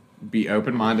you. Be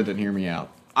open-minded and hear me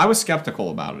out. I was skeptical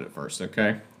about it at first,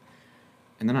 okay?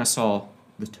 And then I saw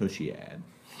the Tushy ad.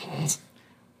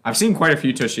 I've seen quite a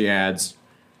few Tushy ads,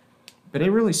 but it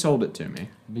really sold it to me.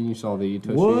 Then you saw the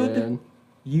Tushy Would ad.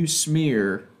 you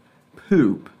smear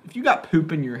poop? If you got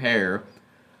poop in your hair,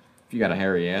 if you got a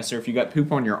hairy ass, or if you got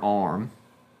poop on your arm,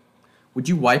 would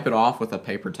you wipe it off with a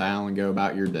paper towel and go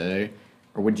about your day?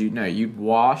 Or would you, no, you'd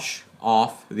wash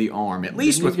off the arm, at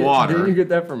least with water. Didn't you get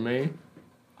that from me?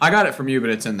 I got it from you, but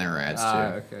it's in their ads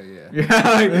too. Okay, yeah. Yeah,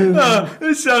 like, oh,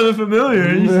 it sounded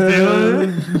familiar. You stealing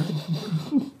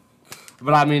it?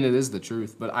 But I mean, it is the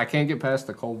truth. But I can't get past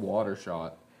the cold water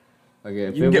shot. Like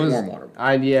if You can it get was, warm water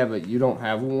one. Yeah, but you don't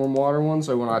have a warm water one.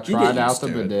 So when I You tried get out used the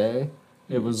to it. bidet,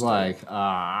 it was like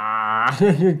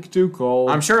too cold.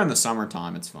 I'm sure in the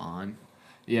summertime it's fine.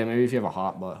 Yeah, maybe if you have a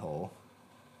hot butthole.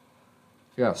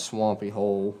 If you got a swampy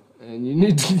hole and you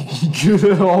need to get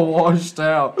it all washed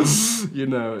out, you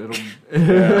know, it'll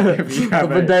if you the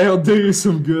have a- bidet will do you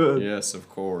some good. Yes, of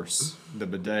course. The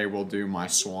bidet will do my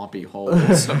swampy hole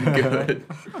some good.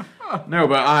 No,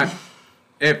 but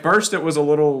at first it was a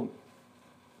little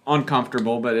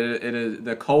uncomfortable, but it is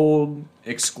the cold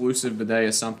exclusive bidet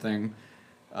is something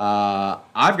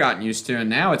I've gotten used to, and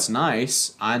now it's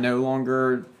nice. I no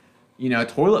longer,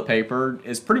 toilet paper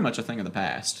is pretty much a thing of the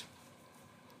past.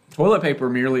 Toilet paper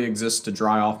merely exists to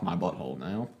dry off my butthole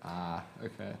now. Ah,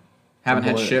 okay. Haven't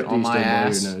had shit on my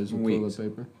ass Your nose in with weeks. toilet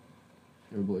paper?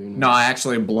 You ever blow your nose? No, I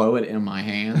actually blow it in my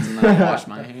hands and then I wash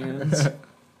my hands.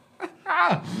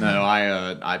 No,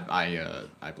 I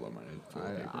blow my nose. with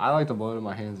toilet paper. I like to blow it in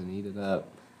my hands and eat it up.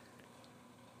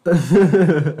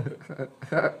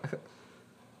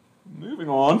 Moving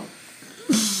on.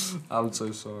 I'm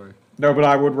so sorry. No, but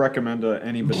I would recommend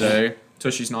any bidet.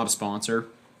 Tushy's not a sponsor.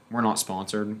 We're not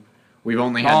sponsored. We've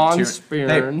only had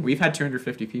Non-spirin. we've had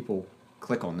 250 people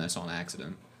click on this on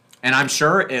accident, and I'm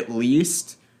sure at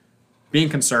least, being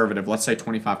conservative, let's say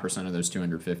 25% of those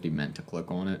 250 meant to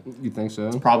click on it. You think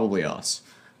so? Probably us,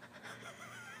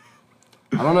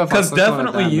 I don't know if I because clicked on it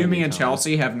definitely that you, many me, and times.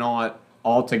 Chelsea have not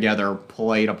altogether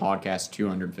played a podcast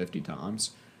 250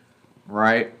 times,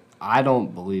 right? I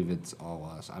don't believe it's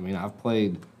all us. I mean, I've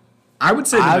played. I would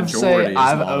say the I've majority.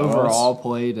 I've is not overall us.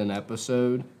 played an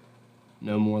episode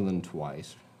no more than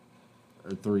twice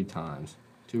or 3 times,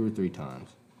 2 or 3 times.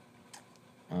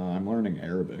 I'm learning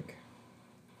Arabic.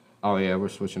 Oh yeah, we're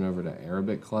switching over to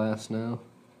Arabic class now.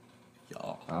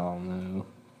 Yeah. Oh no,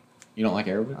 You don't like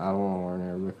Arabic? I don't want to learn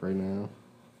Arabic right now.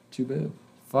 Too bad.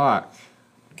 Fuck.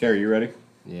 Okay, are you ready?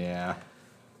 Yeah.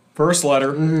 First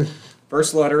letter.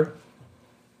 First letter.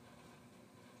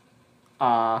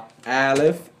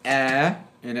 Aleph, a,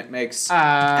 and it makes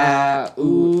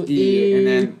ooh, e, and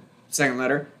then second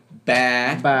letter,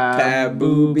 ba, ba,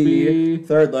 boo, be.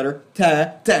 Third letter,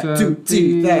 ta, tu,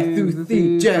 ti, tha, thu,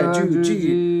 thi, ja, ju,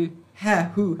 ji, ha,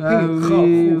 hu, he, ha,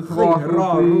 hu, ri,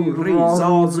 ra, ru, ri,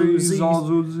 za, zu,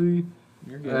 zi.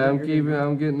 You're good, I'm you're getting good. it.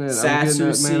 I'm getting it,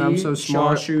 Sasu, man. I'm so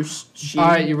smart. All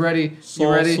right, you ready?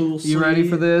 You ready? You ready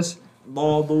for this?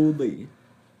 Oh,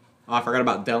 I forgot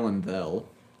about del and thel.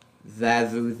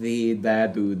 Thazoo-thee,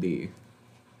 dadoo-thee.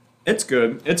 It's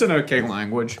good. It's an okay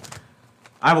language.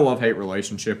 I have a love-hate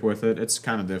relationship with it. It's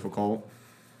kind of difficult.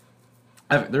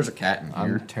 There's a cat in here.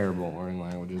 I'm terrible at learning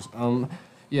languages.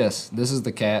 Yes, this is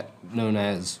the cat known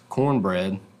as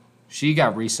Cornbread. She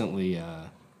got recently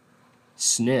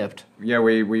snipped. Yeah,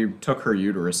 we took her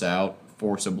uterus out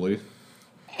forcibly.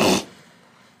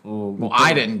 Well,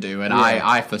 I didn't do it. Yeah.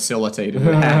 I facilitated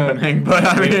it happening, but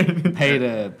I mean... paid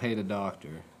a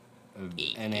doctor,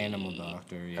 an animal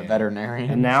doctor. Yeah. A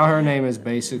veterinarian. And now her name is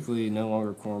basically no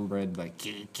longer Cornbread, but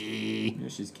Kiki. Yeah,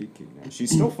 she's Kiki now. She's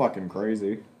still fucking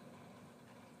crazy.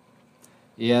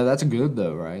 Yeah, that's good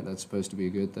though, right? That's supposed to be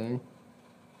a good thing.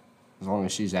 As long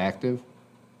as she's active.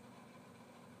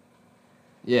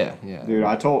 Yeah, yeah. Dude,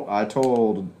 I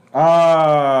told...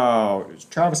 Oh,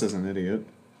 Travis is an idiot.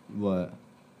 What?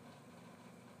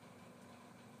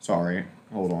 Sorry.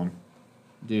 Hold on.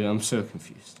 Dude, I'm so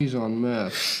confused. He's on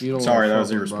meth. You don't Sorry, wanna that was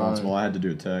fuck with irresponsible. Brian. I had to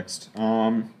do a text.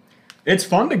 It's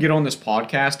fun to get on this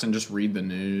podcast and just read the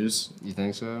news. You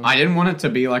think so? I didn't want it to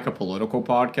be like a political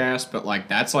podcast, but like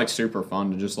that's like super fun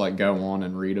to just like go on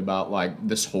and read about like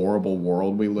this horrible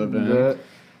world we live in. Bet.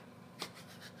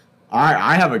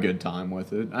 I have a good time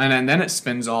with it, and then it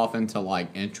spins off into like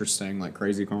interesting, like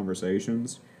crazy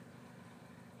conversations.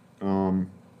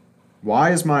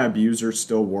 Why is my abuser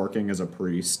still working as a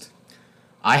priest?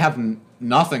 I have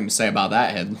nothing to say about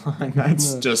that headline.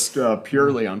 That's just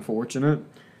purely unfortunate.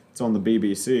 It's on the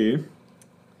BBC.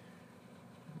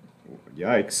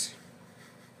 Yikes.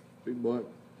 Big boy.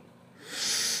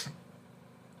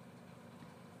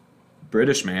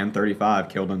 British man, 35,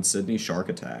 killed in Sydney shark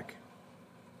attack.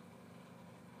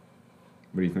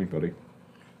 What do you think, buddy?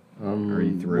 Are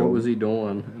you thrilled? What was he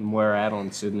doing and where at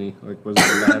on Sydney? Like, was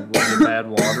it bad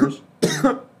waters?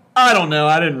 I don't know.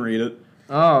 I didn't read it.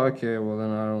 Oh, okay. Well,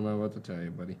 then I don't know what to tell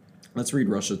you, buddy. Let's read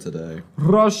Russia Today.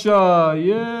 Russia,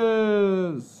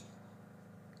 yes.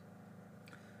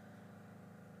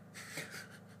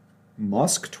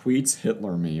 Musk tweets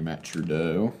Hitler meme at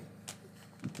Trudeau.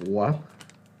 What?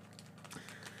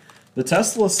 The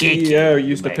Tesla CEO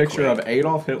used a picture of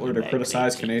Adolf Hitler to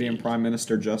criticize Canadian Prime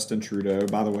Minister Justin Trudeau.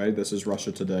 By the way, this is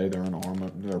Russia Today. They're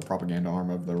they're a propaganda arm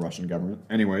of the Russian government.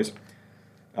 Anyways,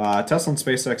 Tesla and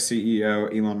SpaceX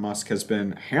CEO Elon Musk has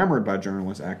been hammered by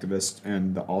journalist activists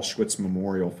and the Auschwitz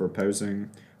Memorial for posting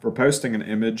an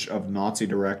image of Nazi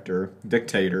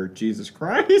dictator, Jesus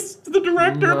Christ, the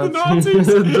director of the Nazis.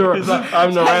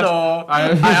 I'm the Hello, I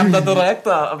am the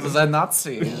director of the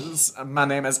Nazis. My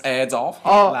name is Adolf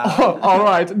Hitler. all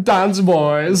right, dance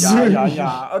boys.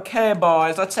 Yeah. Okay,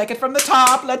 boys, let's take it from the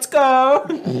top. Let's go.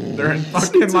 They're in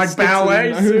fucking like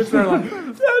ballet suits. They're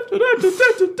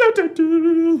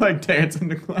like dancing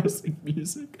to classic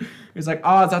music. He's like,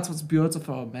 oh, that's what's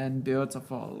beautiful, man.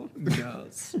 Beautiful.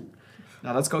 Yes.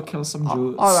 Now let's go kill some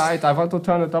Jews. All right, I want to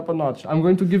turn it up a notch. I'm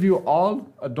going to give you all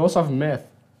a dose of meth.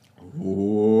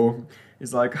 Ooh.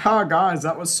 He's like, "Ha, guys,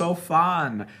 that was so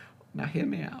fun. Now hear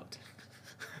me out."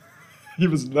 He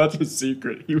was not a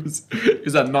secret. He was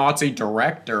a Nazi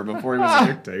director before he was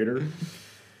a dictator.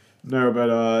 No,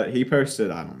 but he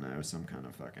posted, I don't know, some kind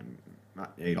of fucking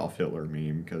Adolf Hitler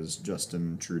meme because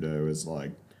Justin Trudeau is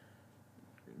like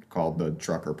called the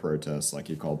trucker protests like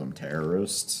he called them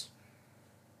terrorists.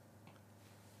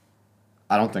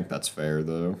 I don't think that's fair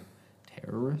though.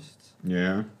 Terrorists?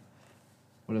 Yeah.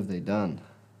 What have they done?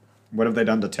 What have they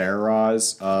done to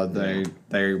terrorize?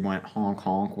 They went honk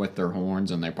honk with their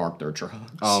horns and they parked their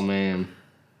trucks. Oh man,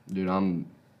 dude, I'm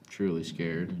truly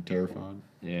scared. Terrified.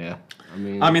 Yeah,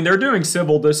 I mean, they're doing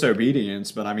civil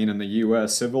disobedience, but I mean, in the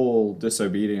U.S., civil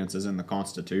disobedience is in the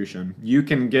Constitution. You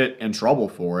can get in trouble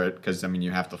for it because I mean, you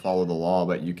have to follow the law,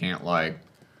 but you can't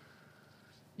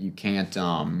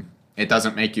It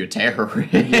doesn't make you a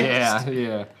terrorist.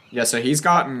 yeah. Yeah. So he's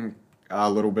gotten a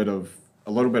little bit of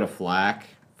flack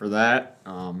for that.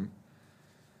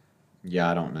 Yeah,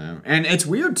 I don't know, and it's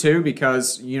weird too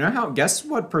because you know how guess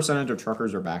what percentage of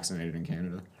truckers are vaccinated in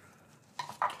Canada?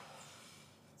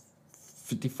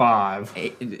 55.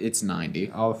 It's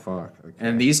 90. Oh fuck. Okay.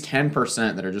 And these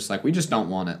 10% that are just like, we just don't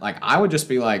want it. Like, I would just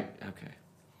be like, okay.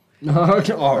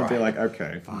 Okay, all I'd be right. like,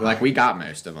 okay. Like, we got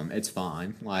most of them. It's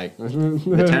fine. Like, the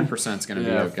 10%'s going to be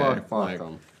okay. Fuck Like,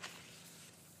 them.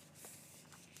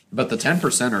 but the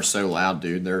 10% are so loud,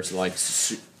 dude. They're like,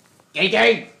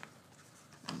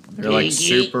 they're like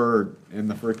super in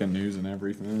the freaking news and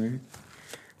everything.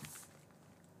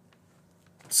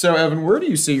 So, Evan, where do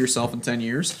you see yourself in 10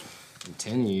 years? In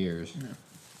 10 years. Yeah.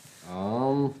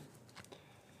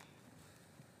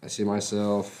 I see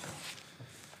myself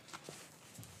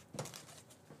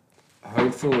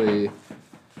hopefully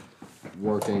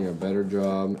working a better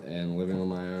job and living on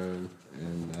my own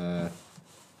and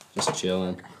just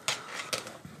chilling.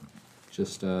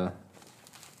 Just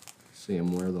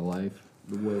seeing where the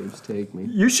waves take me.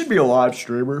 You should be a live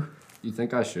streamer. You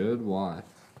think I should? Why?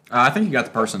 I think you got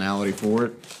the personality for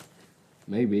it.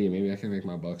 Maybe I can make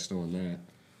my bucks doing that.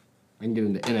 I can get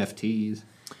into NFTs.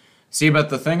 See, but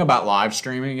the thing about live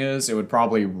streaming is it would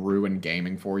probably ruin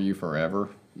gaming for you forever.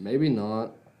 Maybe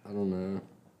not. I don't know.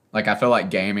 Like, I feel like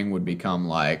gaming would become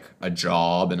like a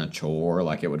job and a chore.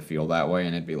 Like, it would feel that way,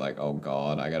 and it'd be like, oh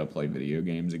god, I gotta play video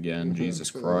games again.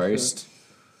 Jesus Christ.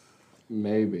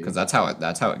 Maybe. Because that's how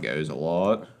it goes a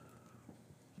lot.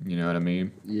 You know what I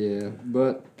mean? Yeah,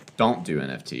 but Don't do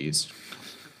NFTs.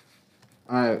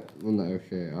 well, no,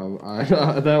 okay.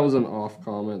 I that was an off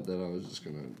comment that I was just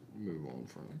gonna move on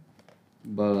from.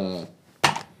 But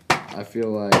I feel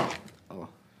like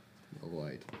the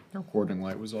light. The recording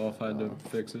light was off. I had to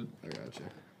fix it. I got you.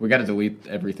 We got to delete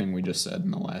everything we just said in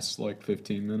the last like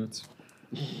 15 minutes.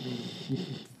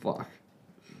 Fuck.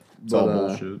 It's all But,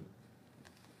 bullshit.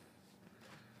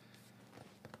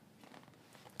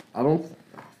 I don't.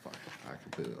 Fuck. I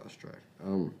completely lost track.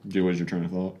 Do as your train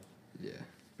of thought. Yeah,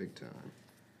 big time.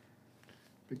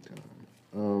 Big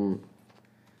time.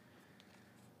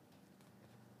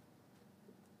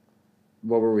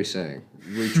 What were we saying?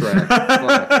 Retract.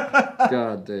 Fuck.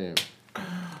 God damn.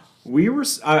 We were.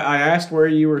 I asked where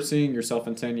you were seeing yourself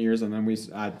in 10 years, and then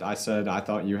I said I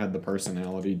thought you had the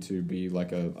personality to be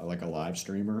like a live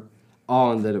streamer.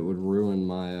 Oh, and that it would ruin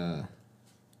my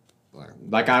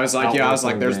Like I was like, yeah, I was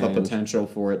like, there's the Games. potential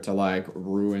for it to like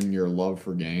ruin your love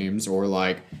for games, or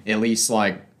like at least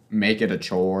like make it a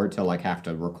chore to like have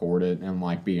to record it and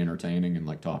like be entertaining and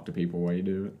like talk to people while you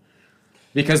do it.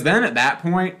 Because then at that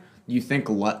point, you think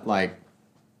like.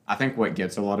 I think what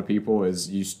gets a lot of people is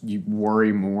you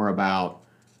worry more about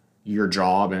your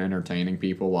job and entertaining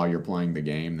people while you're playing the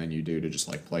game than you do to just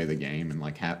like play the game and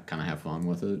like kind of have fun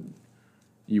with it.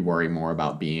 You worry more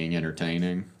about being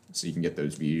entertaining so you can get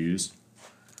those views.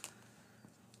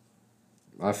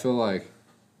 I feel like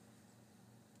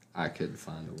I could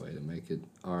find a way to make it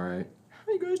alright.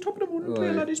 Hey guys, top of the morning,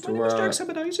 Like, ladies. My name is Jack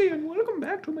Sabadaisi, and welcome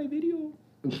back to my video.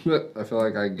 I feel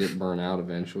like I'd get burnt out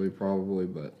eventually, probably,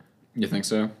 but You think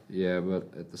so? yeah, but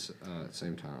at the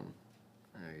same time,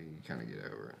 you kind of get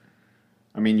over it.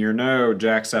 I mean, you're no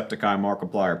Jacksepticeye,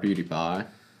 Markiplier, PewDiePie.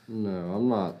 No, I'm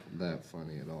not that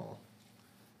funny at all.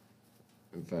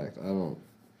 In fact, I don't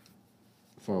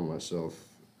find myself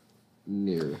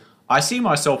near I see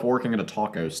myself working at a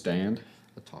taco stand.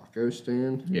 a taco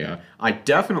stand. Yeah, I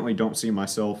definitely don't see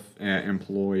myself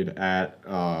employed at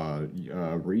a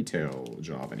retail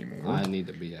job anymore. I need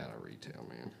to be out of retail,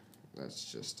 man. That's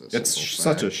just a It's simple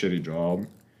such a fact. shitty job.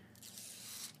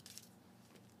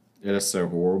 It is so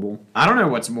horrible. I don't know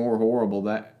what's more horrible.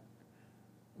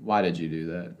 Why did you do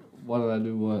that? Why did I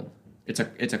do what? It's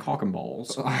a cock and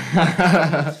balls.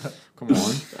 Come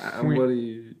on. What do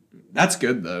you? That's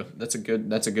good though. That's a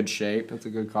good shape. That's a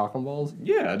good cock and balls.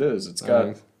 Yeah, it is. It's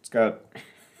Thanks. got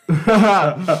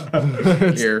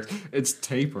here. It's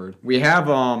tapered. We have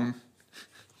Cock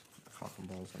and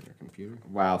balls on your computer.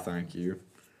 wow, thank you.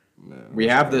 No. We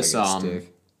have this Make it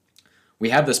stick. we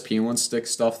have this peel and stick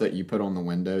stuff that you put on the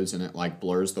windows and it like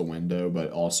blurs the window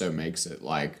but also makes it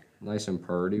like Nice and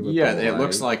purdy. With yeah, the it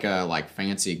looks light. like a like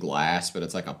fancy glass, but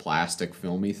it's like a plastic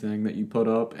filmy thing that you put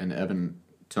up and Evan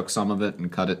took some of it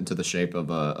and cut it into the shape of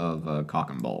a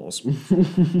cock and balls.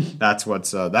 that's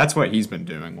what he's been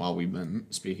doing while we've been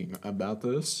speaking about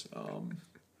this.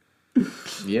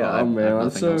 Yeah, I have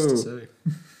nothing else to say.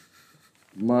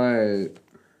 My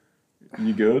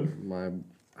You good? my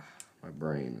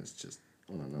brain is just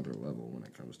on another level when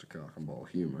it comes to cock and ball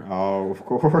humor. Oh, of You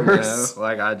course. know,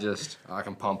 like I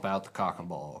can pump out the cock and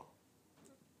ball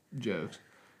jokes.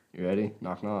 You ready?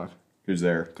 Knock knock. Who's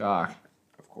there? Cock.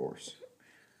 Of course.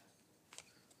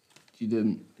 You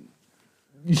didn't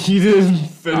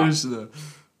finish the.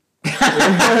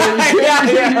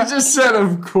 You just said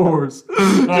of course.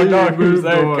 Knock, knock, who's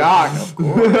there? Cock, of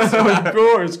course. Of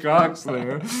course, cock's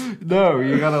there. No,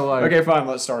 you gotta like. Okay, fine.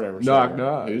 Let's start over. Knock,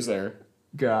 knock. Who's there?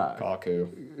 Cock. Cock who?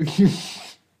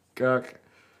 Cock.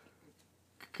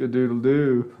 Cadoodle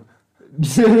doo.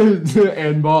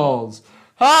 And balls.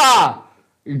 Ha!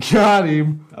 Got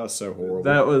him. That was so horrible.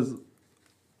 That was.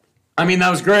 I mean, that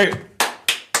was great.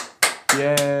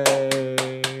 Yay.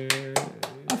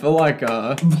 I feel like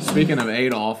speaking of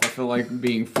Adolf, I feel like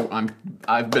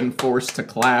I've been forced to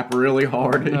clap really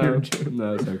hard at your joke.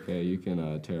 No, it's okay. You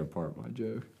can tear apart my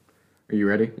joke. Are you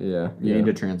ready? Yeah. You need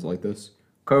to translate this.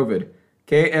 COVID.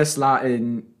 ¿Qué es la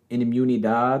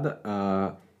inmunidad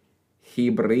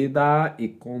híbrida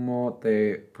y cómo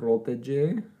te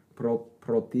protege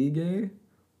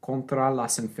contra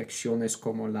las infecciones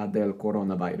como la del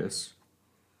coronavirus?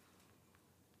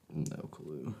 No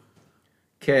clue.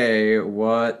 Okay,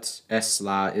 what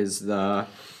ESLA is the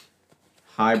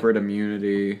hybrid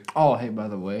immunity. Oh, hey, by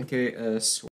the way. ¿Qué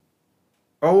es?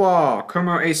 Hola,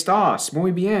 ¿cómo estás?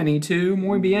 Muy bien, ¿y tú?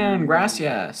 Muy bien,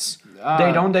 gracias.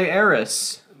 ¿De dónde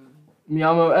eres? Me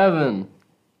llamo Evan.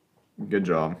 Good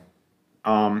job.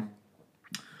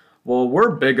 Well, we're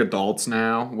big adults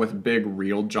now with big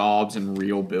real jobs and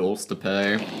real bills to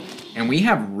pay. And we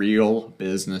have real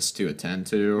business to attend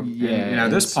to. Yeah,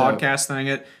 And, this and so- podcast thing,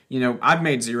 I've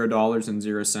made $0 and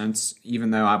 0 cents, even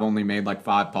though I've only made like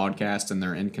 5 podcasts and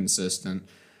they're inconsistent.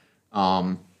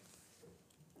 So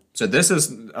this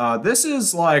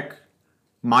is like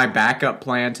my backup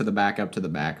plan to the backup to the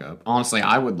backup. Honestly,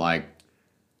 I would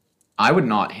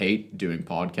not hate doing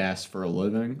podcasts for a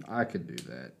living. I could do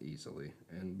that easily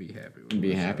and be happy with And be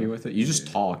myself. happy with it. You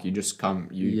just talk. You just come.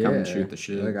 You come and shoot the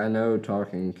shit. Like, I know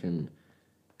talking can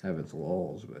have its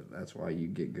walls, but that's why you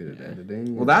get good at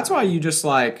editing. Well, that's why you just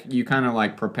you kind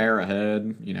of prepare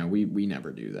ahead. We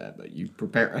never do that, but you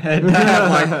prepare ahead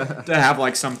to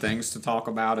have some things to talk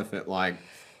about. If it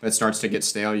starts to get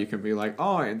stale, you can be like,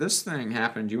 oh, this thing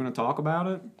happened. Do you want to talk about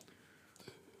it?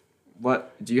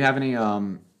 What do you have any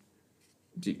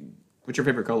what's your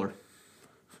favorite color?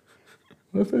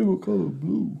 My favorite color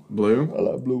blue. Blue? I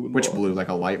like blue. Which blue? Like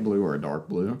a light blue or a dark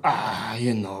blue?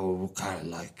 Kind of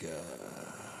like a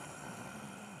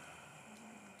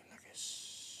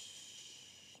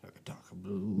darker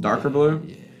blue. Darker blue?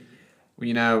 Yeah.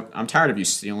 Well, I'm tired of you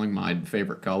stealing my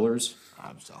favorite colors.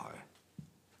 I'm sorry.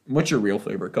 What's your real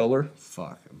favorite color?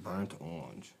 Fuck, burnt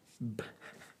orange.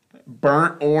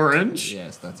 Burnt orange.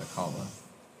 Yes, that's a color.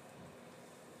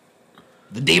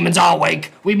 The demons are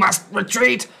awake. We must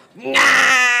retreat. Nah!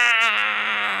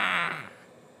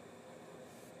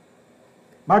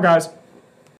 Bye, guys.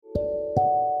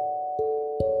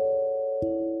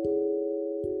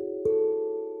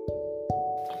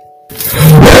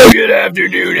 Good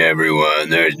afternoon, everyone.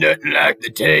 There's nothing like the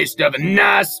taste of a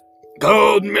nice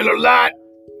cold Miller Lite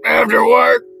after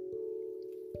work.